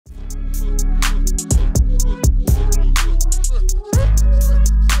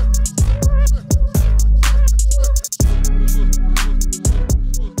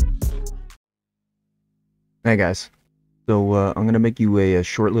Hey guys, so I'm going to make you a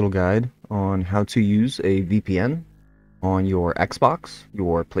short little guide on how to use a VPN on your Xbox,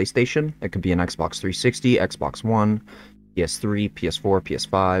 your PlayStation. It could be an Xbox 360, Xbox One, PS3,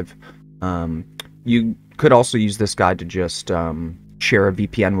 PS4, PS5. You could also use this guide to just share a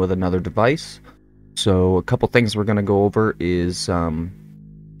VPN with another device. So a couple things we're going to go over is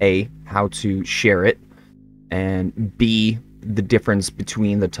A, how to share it, and B, the difference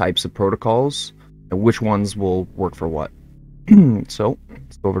between the types of protocols and which ones will work for what. So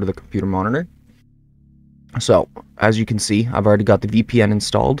let's go over to the computer monitor. So as you can see, I've already got the VPN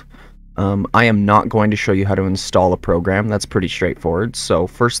installed. I am not going to show you how to install a program. That's pretty straightforward. So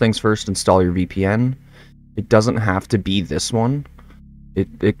first things first, install your VPN. It doesn't have to be this one.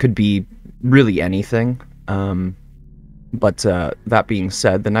 It could be really anything. But that being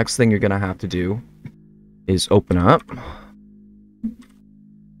said, the next thing you're going to have to do is open up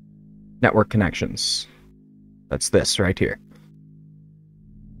network connections. That's this right here.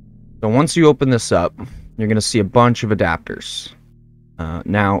 So once you open this up, you're going to see a bunch of adapters.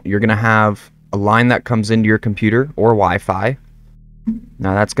 Now you're going to have a line that comes into your computer or Wi-Fi.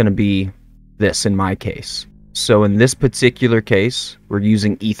 Now that's going to be this in my case. So in this particular case, we're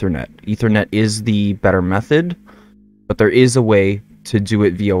using Ethernet. Ethernet is the better method, but there is a way to do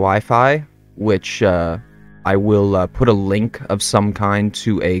it via Wi-Fi, which I will put a link of some kind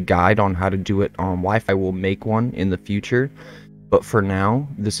to a guide on how to do it on Wi-Fi. I will make one in the future, but for now,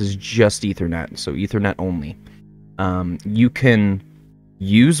 this is just Ethernet, so Ethernet only. You can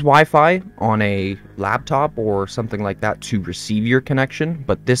use Wi-Fi on a laptop or something like that to receive your connection,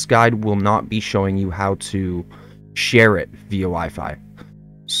 but this guide will not be showing you how to share it via Wi-Fi.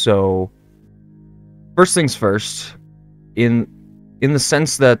 So, first things first, in the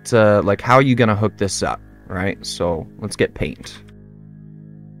sense that, like, how are you going to hook this up? Right, so let's get Paint.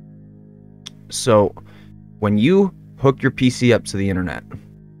 So when you hook your PC up to the internet,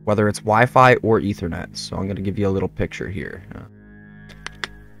 whether it's Wi-Fi or Ethernet, so I'm going to give you a little picture here.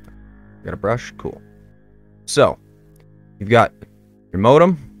 Got a brush? Cool. So you've got your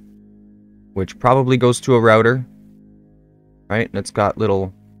modem, which probably goes to a router, right? And it's got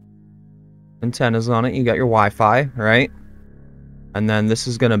little antennas on it. You got your Wi-Fi, right? And then this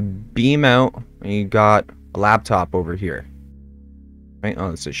is going to beam out, and you got a laptop over here, right?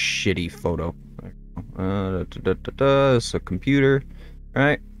 Oh, it's a shitty photo. It's a computer,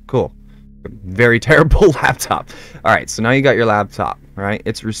 right? Cool. Very terrible laptop. All right, so now you got your laptop, right?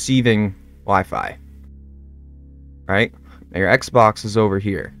 It's receiving Wi-Fi, right? Now your Xbox is over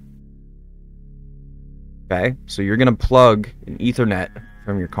here. Okay, so you're gonna plug an Ethernet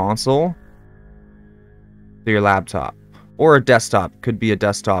from your console to your laptop, or a desktop. Could be a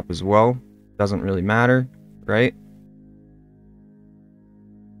desktop as well. Doesn't really matter, right?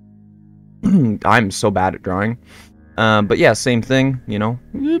 I'm so bad at drawing. But yeah, same thing, you know.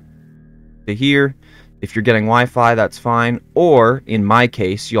 To here. If you're getting Wi-Fi, that's fine. Or, in my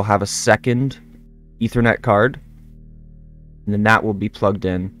case, you'll have a second Ethernet card. And then that will be plugged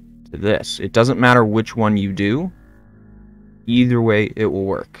in to this. It doesn't matter which one you do. Either way, it will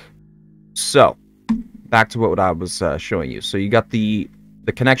work. So, back to what I was showing you. So you got the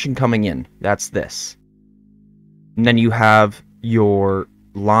connection coming in. That's this. And then you have your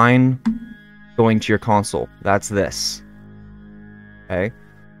line going to your console. That's this. Okay.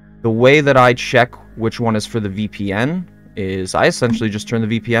 The way that I check which one is for the VPN is I essentially just turn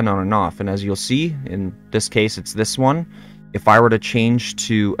the VPN on and off. And as you'll see, in this case, it's this one. If I were to change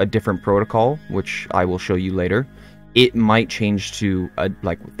to a different protocol, which I will show you later, it might change to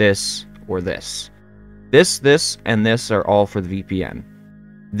like this or this. This, and this are all for the VPN.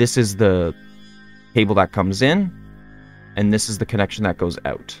 This is the cable that comes in, and this is the connection that goes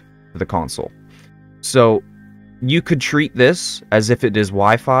out to the console. So you could treat this as if it is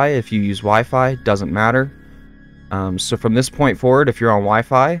Wi-Fi. If you use Wi-Fi, doesn't matter. So from this point forward, if you're on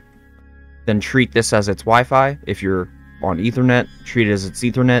Wi-Fi, then treat this as it's Wi-Fi. If you're on Ethernet, treat it as it's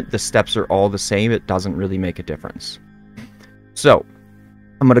Ethernet. The steps are all the same. It doesn't really make a difference. So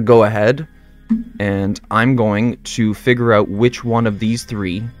I'm going to go ahead and I'm going to figure out which one of these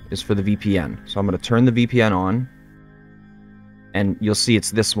three is for the VPN. So I'm going to turn the VPN on, and you'll see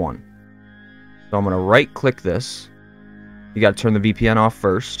it's this one. So I'm going to right click this. You got to turn the VPN off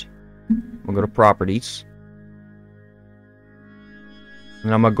first. We'll go to Properties.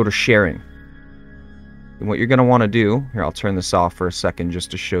 And I'm going to go to Sharing. And what you're going to want to do, here, I'll turn this off for a second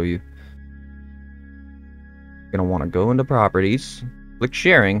just to show you. You're going to want to go into Properties, click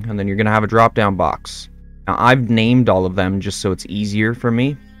Sharing, and then you're going to have a drop-down box. Now, I've named all of them just so it's easier for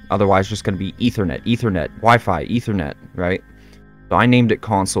me. Otherwise, it's just going to be Ethernet, Ethernet, Wi-Fi, Ethernet, right? So I named it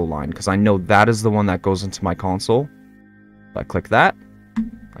console line because I know that is the one that goes into my console. So I click that.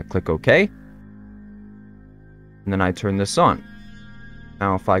 I click OK. And then I turn this on.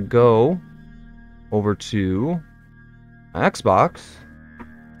 Now if I go over to my Xbox,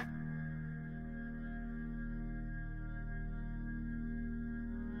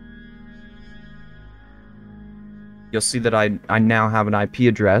 you'll see that I now have an IP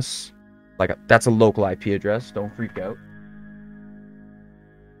address. That's a local IP address. Don't freak out.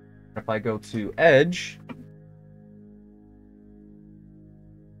 If I go to Edge,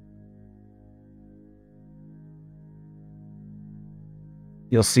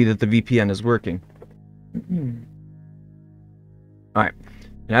 you'll see that the VPN is working. Alright,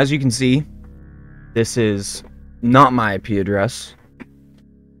 and as you can see, this is not my IP address,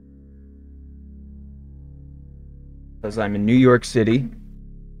 because I'm in New York City,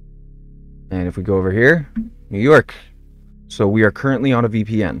 and if we go over here, New York, so we are currently on a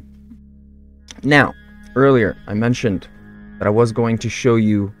VPN. Now, earlier I mentioned that I was going to show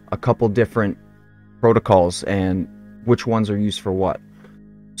you a couple different protocols and which ones are used for what.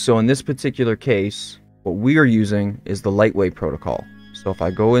 So in this particular case, what we are using is the lightweight protocol. So if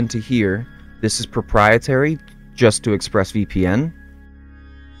I go into here, this is proprietary just to ExpressVPN,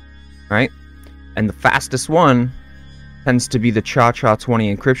 right? And the fastest one tends to be the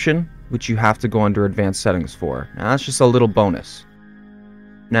CHA-20 encryption, which you have to go under advanced settings for. Now that's just a little bonus.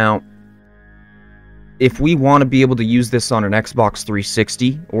 Now, if we want to be able to use this on an Xbox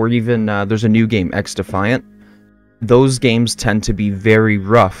 360, or even there's a new game, X Defiant, those games tend to be very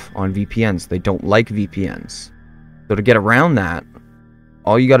rough on VPNs. They don't like VPNs. So to get around that,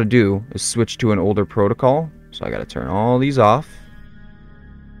 all you got to do is switch to an older protocol. So I got to turn all these off.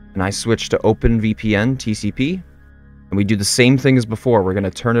 And I switch to OpenVPN TCP. And we do the same thing as before. We're going to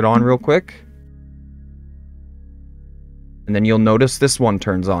turn it on real quick. And then you'll notice this one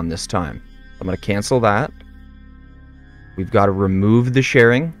turns on this time. I'm going to cancel that. We've got to remove the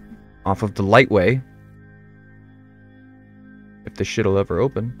sharing off of the lightway. If this shit'll ever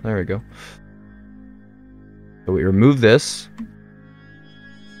open. There we go. So we remove this.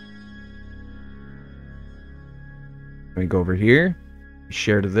 We go over here. We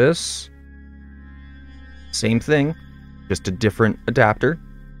share to this. Same thing. Just a different adapter.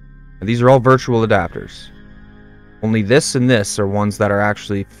 And these are all virtual adapters. Only this and this are ones that are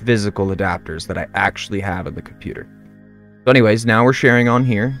actually physical adapters that I actually have in the computer. So anyways, now we're sharing on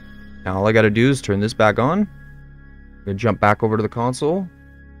here. Now all I gotta do is turn this back on. I'm gonna jump back over to the console.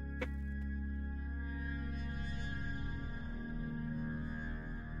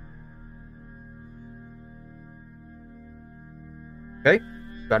 Okay,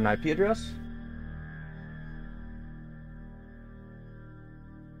 got an IP address.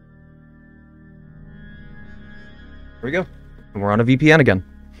 There we go. And we're on a VPN again.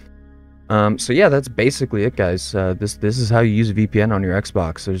 So yeah, that's basically it, guys. This is how you use a VPN on your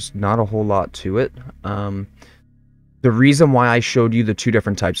Xbox. There's not a whole lot to it. The reason why I showed you the two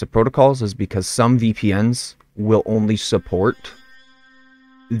different types of protocols is because some VPNs will only support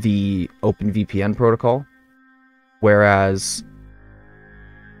the OpenVPN protocol, whereas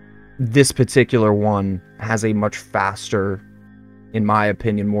this particular one has a much faster, in my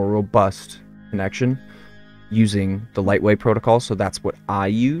opinion, more robust connection using the lightweight protocol, so that's what I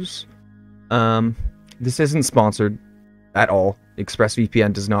use. This isn't sponsored at all.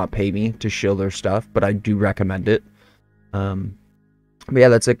 ExpressVPN does not pay me to shill their stuff, but I do recommend it. But yeah,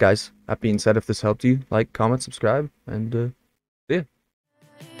 that's it, guys. That being said, if this helped you, like, comment, subscribe, and